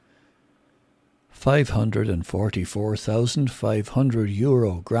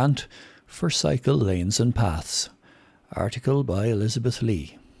€544,500 grant for cycle lanes and paths. Article by Elizabeth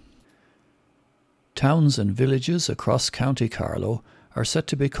Lee. Towns and villages across County Carlow are set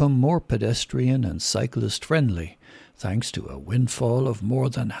to become more pedestrian and cyclist friendly, thanks to a windfall of more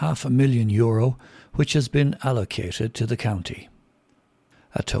than €500,000 which has been allocated to the county.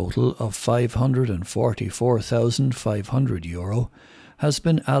 A total of €544,500 has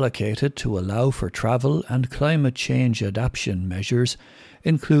been allocated to allow for travel and climate change adaptation measures,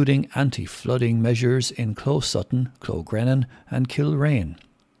 including anti-flooding measures in Closutton, Clogrennan and Kilrain.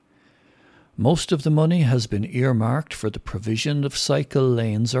 Most of the money has been earmarked for the provision of cycle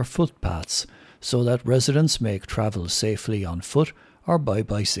lanes or footpaths so that residents may travel safely on foot or by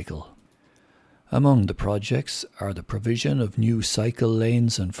bicycle. Among the projects are the provision of new cycle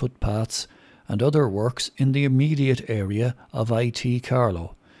lanes and footpaths and other works in the immediate area of IT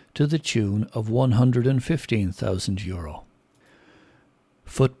Carlow to the tune of €115,000.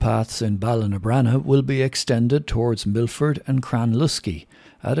 Footpaths in Ballinabranna will be extended towards Milford and Cranlusky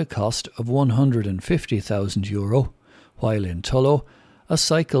at a cost of €150,000, while in Tullow a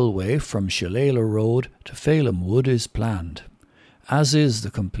cycleway from Shillelagh Road to Phelim Wood is planned, as is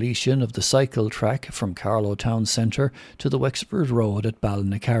the completion of the cycle track from Carlow Town Centre to the Wexford Road at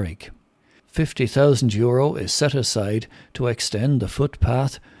Ballinaccarrig. €50,000 is set aside to extend the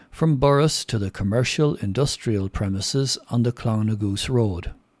footpath from Burris to the commercial industrial premises on the Clongnagoose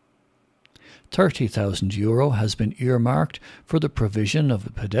Road. €30,000 has been earmarked for the provision of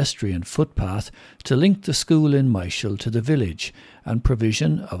a pedestrian footpath to link the school in Myshall to the village and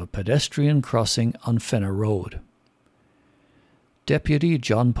provision of a pedestrian crossing on Fenner Road. Deputy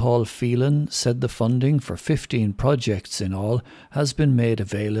John Paul Phelan said the funding for 15 projects in all has been made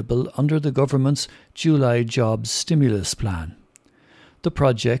available under the government's July Jobs Stimulus Plan. The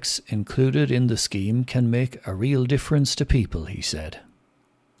projects included in the scheme can make a real difference to people, he said.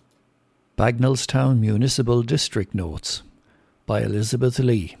 Bagnallstown Municipal District Notes by Elizabeth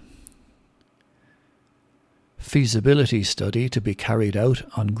Lee. Feasibility study to be carried out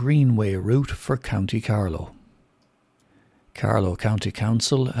on Greenway route for County Carlow. Carlow County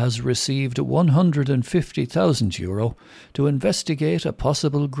Council has received €150,000 to investigate a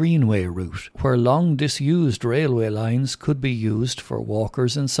possible Greenway route where long disused railway lines could be used for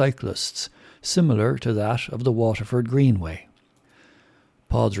walkers and cyclists, similar to that of the Waterford Greenway.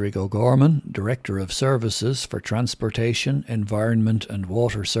 Padraig O'Gorman, Director of Services for Transportation, Environment and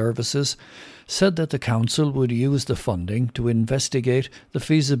Water Services, said that the Council would use the funding to investigate the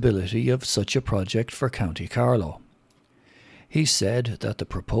feasibility of such a project for County Carlow. He said that the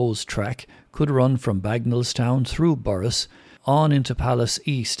proposed track could run from Bagnallstown through Burris on into Palace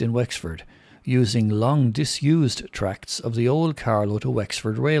East in Wexford, using long disused tracts of the old Carlow to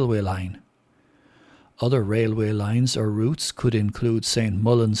Wexford railway line. Other railway lines or routes could include St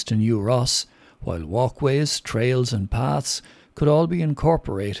Mullins to New Ross, while walkways, trails and paths could all be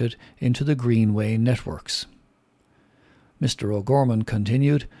incorporated into the Greenway networks. Mr O'Gorman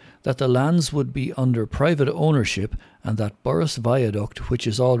continued that the lands would be under private ownership and that Burris Viaduct, which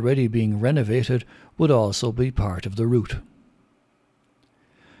is already being renovated, would also be part of the route.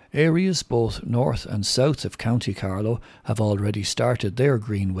 Areas both north and south of County Carlow have already started their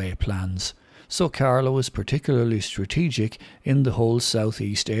Greenway plans, so Carlow is particularly strategic in the whole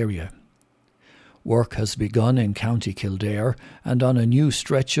southeast area. Work has begun in County Kildare and on a new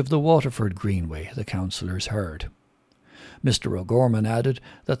stretch of the Waterford Greenway, the councillors heard. Mr O'Gorman added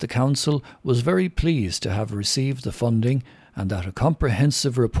that the Council was very pleased to have received the funding and that a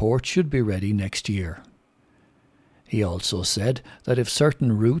comprehensive report should be ready next year. He also said that if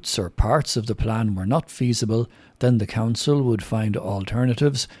certain routes or parts of the plan were not feasible, then the Council would find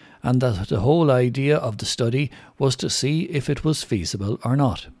alternatives and that the whole idea of the study was to see if it was feasible or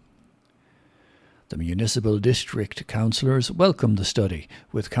not. The municipal district councillors welcomed the study,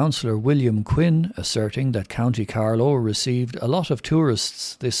 with Councillor William Quinn asserting that County Carlow received a lot of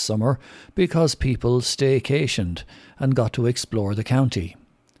tourists this summer because people staycationed and got to explore the county.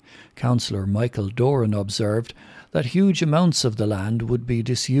 Councillor Michael Doran observed that huge amounts of the land would be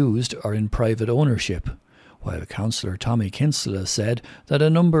disused or in private ownership, while Councillor Tommy Kinsella said that a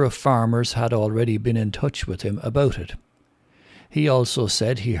number of farmers had already been in touch with him about it. He also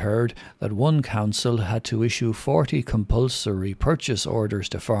said he heard that one council had to issue 40 compulsory purchase orders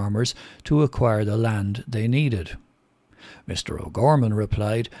to farmers to acquire the land they needed. Mr O'Gorman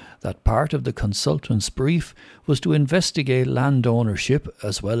replied that part of the consultant's brief was to investigate land ownership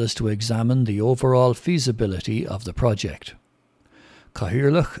as well as to examine the overall feasibility of the project.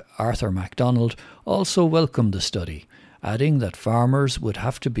 Cathaoirleach Arthur MacDonald also welcomed the study adding that farmers would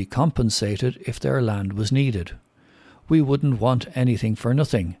have to be compensated if their land was needed. We wouldn't want anything for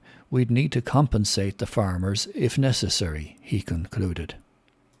nothing. We'd need to compensate the farmers if necessary, he concluded.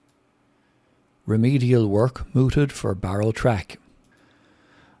 Remedial work mooted for Barrow Track.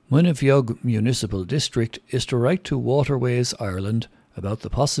 Muinneviug Municipal District is to write to Waterways Ireland about the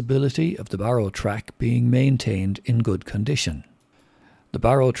possibility of the Barrow Track being maintained in good condition. The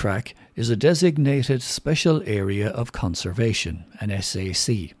Barrow Track is a designated Special Area of Conservation, an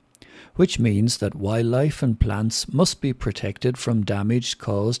SAC, which means that wildlife and plants must be protected from damage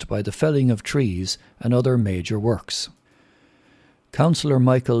caused by the felling of trees and other major works. Councillor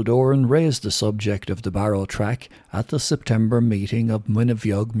Michael Doran raised the subject of the Barrow Track at the September meeting of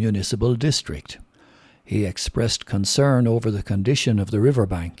Muinneviug Municipal District. He expressed concern over the condition of the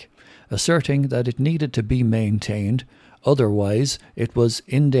riverbank, asserting that it needed to be maintained, otherwise it was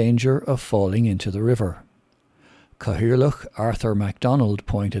in danger of falling into the river. Cathaoirleach Arthur MacDonald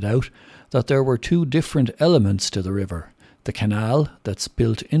pointed out that there were two different elements to the river, the canal that's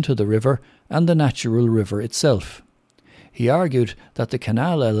built into the river and the natural river itself. He argued that the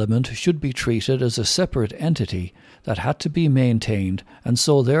canal element should be treated as a separate entity that had to be maintained, and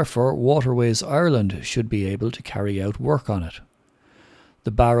so therefore Waterways Ireland should be able to carry out work on it.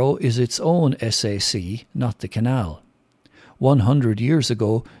 The Barrow is its own SAC, not the canal. 100 years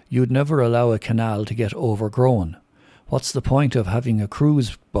ago, you'd never allow a canal to get overgrown. What's the point of having a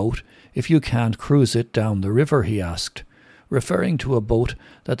cruise boat if you can't cruise it down the river, he asked, referring to a boat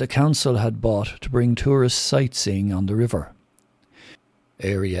that the council had bought to bring tourists sightseeing on the river.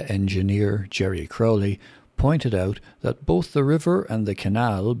 Area engineer Jerry Crowley pointed out that both the river and the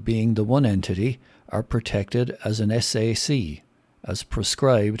canal, being the one entity, are protected as an SAC, as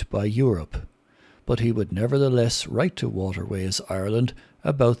prescribed by Europe, but he would nevertheless write to Waterways Ireland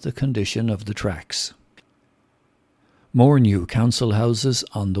about the condition of the tracks. More new council houses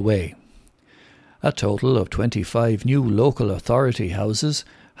on the way. A total of 25 new local authority houses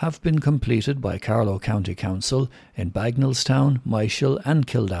have been completed by Carlow County Council in Bagnallstown, Michael and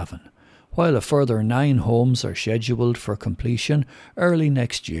Kildavin, while a further 9 homes are scheduled for completion early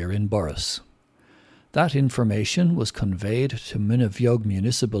next year in Borris. That information was conveyed to Muinneviug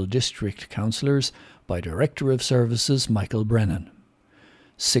Municipal District councillors by Director of Services Michael Brennan.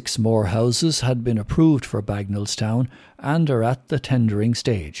 6 more houses had been approved for Bagnallstown and are at the tendering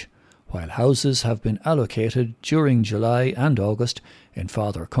stage, while houses have been allocated during July and August in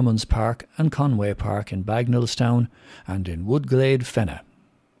Father Cummins Park and Conway Park in Bagnallstown and in Woodglade, Fenagh.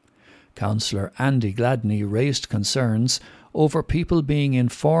 Councillor Andy Gladney raised concerns over people being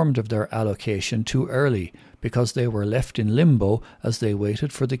informed of their allocation too early because they were left in limbo as they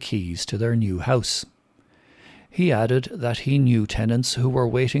waited for the keys to their new house. He added that he knew tenants who were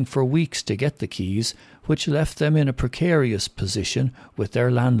waiting for weeks to get the keys, which left them in a precarious position with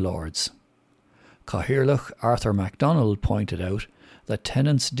their landlords. Cathaoirleach Arthur MacDonald pointed out that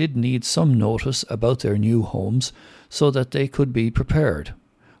tenants did need some notice about their new homes so that they could be prepared,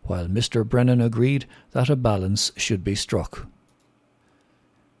 while Mr. Brennan agreed that a balance should be struck.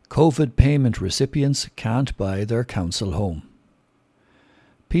 COVID payment recipients can't buy their council home.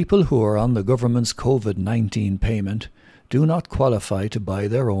 People who are on the government's COVID-19 payment do not qualify to buy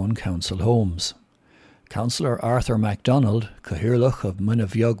their own council homes. Councillor Arthur MacDonald, Cathaoirleach of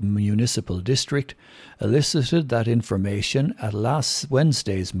Muinneviug Municipal District, elicited that information at last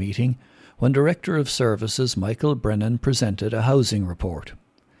Wednesday's meeting when Director of Services Michael Brennan presented a housing report.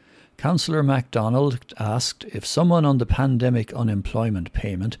 Councillor MacDonald asked if someone on the pandemic unemployment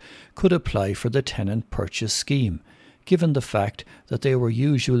payment could apply for the tenant purchase scheme, given the fact that they were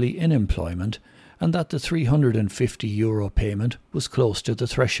usually in employment and that the €350 payment was close to the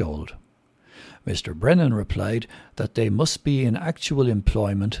threshold. Mr. Brennan replied that they must be in actual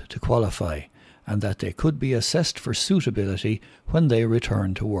employment to qualify and that they could be assessed for suitability when they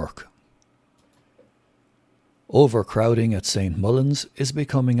return to work. Overcrowding at St. Mullins is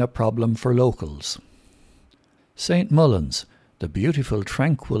becoming a problem for locals. St. Mullins, the beautiful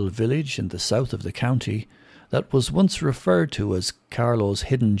tranquil village in the south of the county that was once referred to as Carlow's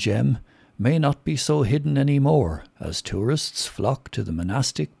hidden gem, may not be so hidden anymore as tourists flock to the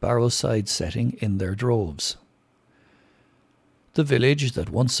monastic Barrowside setting in their droves. The village that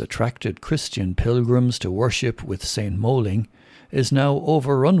once attracted Christian pilgrims to worship with St. Moling is now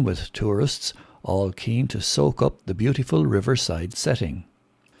overrun with tourists all keen to soak up the beautiful riverside setting.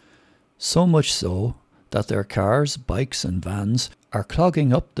 So much so that their cars, bikes and vans are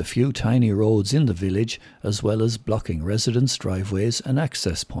clogging up the few tiny roads in the village as well as blocking residents' driveways and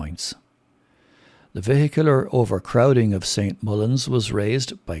access points. The vehicular overcrowding of St Mullins was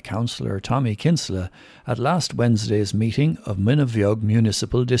raised by Councillor Tommy Kinsella at last Wednesday's meeting of Minavieug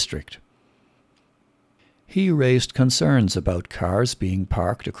Municipal District. He raised concerns about cars being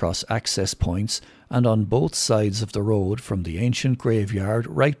parked across access points and on both sides of the road from the ancient graveyard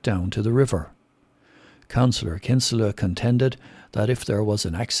right down to the river. Councillor Kinsella contended that if there was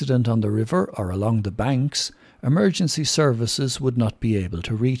an accident on the river or along the banks, emergency services would not be able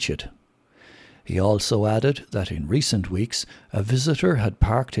to reach it. He also added that in recent weeks a visitor had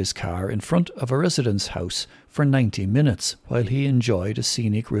parked his car in front of a resident's house for 90 minutes while he enjoyed a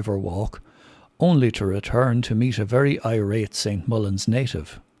scenic river walk, only to return to meet a very irate St Mullins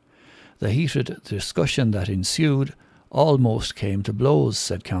native. The heated discussion that ensued almost came to blows,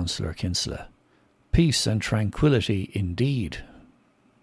 said Councillor Kinsella. Peace and tranquillity indeed.